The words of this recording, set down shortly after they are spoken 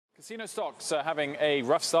Casino stocks are having a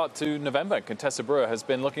rough start to November. Contessa Brewer has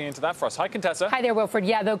been looking into that for us. Hi, Contessa. Hi there, Wilfred.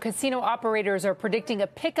 Yeah, though casino operators are predicting a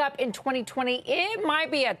pickup in 2020, it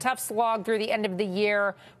might be a tough slog through the end of the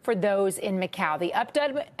year for those in Macau. The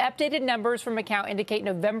updated numbers from Macau indicate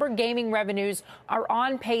November gaming revenues are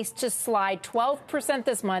on pace to slide 12%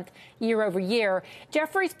 this month, year over year.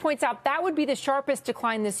 Jeffries points out that would be the sharpest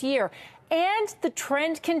decline this year. And the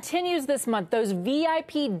trend continues this month. Those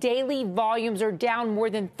VIP daily volumes are down more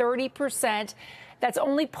than 30%. That's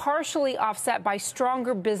only partially offset by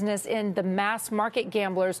stronger business in the mass market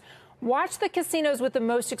gamblers. Watch the casinos with the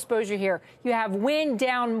most exposure here. You have Wynn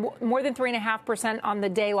down more than 3.5% on the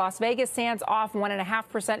day. Las Vegas Sands off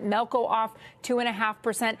 1.5%. Melco off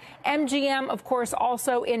 2.5%. MGM, of course,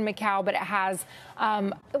 also in Macau, but it has,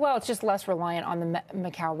 well, it's just less reliant on the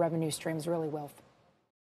Macau revenue streams, really, Wilf.